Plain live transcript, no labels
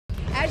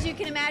As you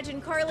can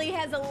imagine, Carly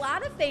has a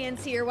lot of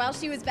fans here. While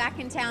she was back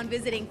in town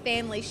visiting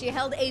family, she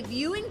held a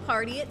viewing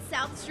party at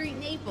South Street,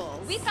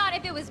 Naples. We thought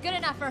if it was good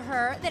enough for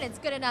her, then it's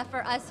good enough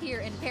for us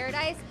here in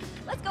Paradise.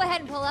 Let's go ahead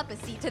and pull up a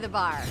seat to the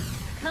bar.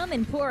 Come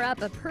and pour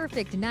up a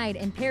perfect night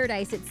in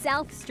Paradise at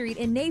South Street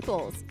in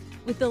Naples.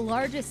 With the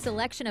largest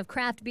selection of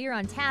craft beer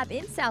on tap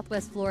in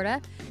Southwest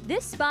Florida,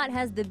 this spot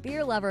has the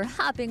beer lover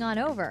hopping on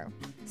over.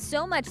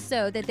 So much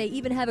so that they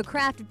even have a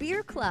craft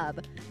beer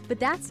club. But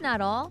that's not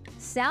all.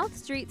 South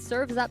Street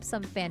serves up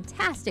some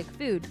fantastic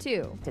food,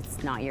 too.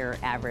 It's not your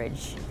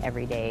average,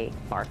 everyday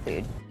bar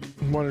food.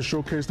 I want to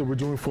showcase that we're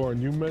doing for our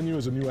new menu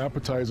is a new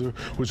appetizer,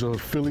 which is a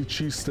Philly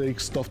cheesesteak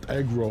stuffed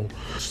egg roll,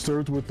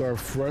 served with our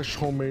fresh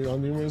homemade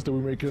onion rings that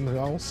we make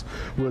in-house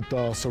with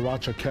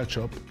sriracha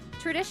ketchup.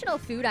 Traditional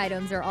food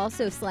items are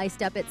also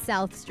sliced up at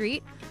South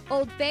Street.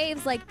 Old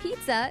faves like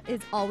pizza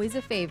is always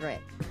a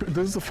favorite.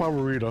 This is a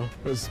favorita.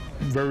 It's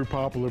very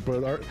popular,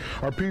 but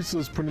our pizza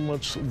is pretty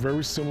much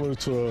very similar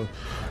to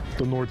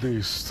the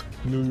Northeast.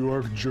 New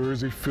York,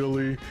 Jersey,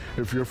 Philly.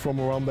 If you're from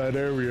around that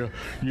area,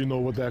 you know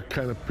what that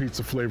kind of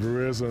pizza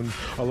flavor is. And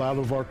a lot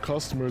of our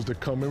customers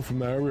that come in from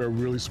that area are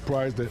really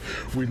surprised that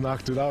we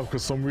knocked it out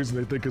because some reason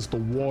they think it's the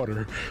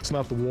water. It's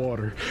not the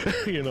water.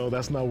 You know,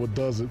 that's not what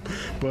does it.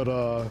 But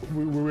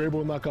we were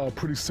able to knock out a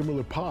pretty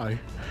similar pie,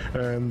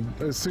 and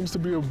it seems to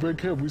be a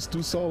big hit. We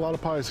do sell a lot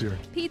of pies here.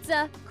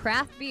 Pizza,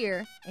 craft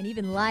beer, and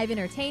even live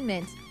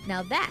entertainment.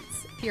 Now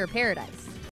that's pure paradise.